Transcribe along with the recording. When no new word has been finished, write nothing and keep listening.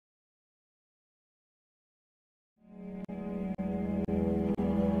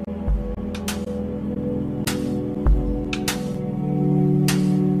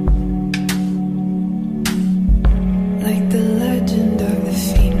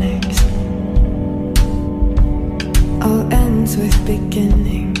with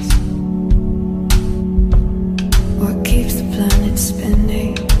beginnings. What keeps the planet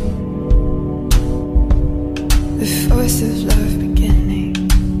spinning? The force of love beginning.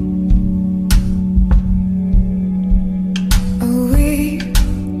 Oh, we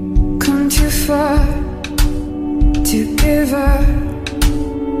come too far to give up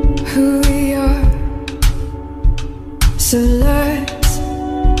who we are. So let's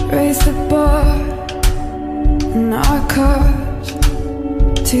raise the bar and our cars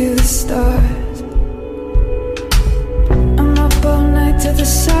to the stars. I'm up all night to the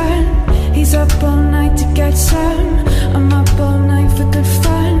sun. He's up all night to get some. I'm up all night for good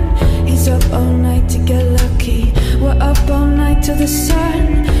fun. He's up all night to get lucky. We're up all night to the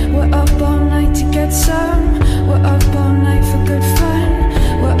sun. We're up all night to get some. We're up all night for good fun.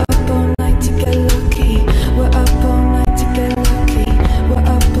 We're up all night to get lucky. We're up all night to get lucky. We're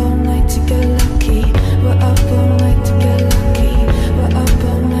up all night to get lucky. We're up all night to get lucky. We're up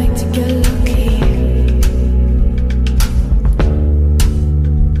all night to get lucky.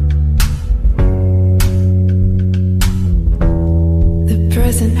 The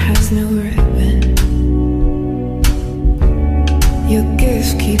present has no ribbon. Your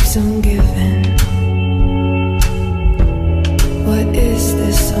gift keeps on giving. What is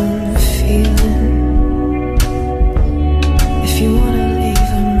this I'm feeling?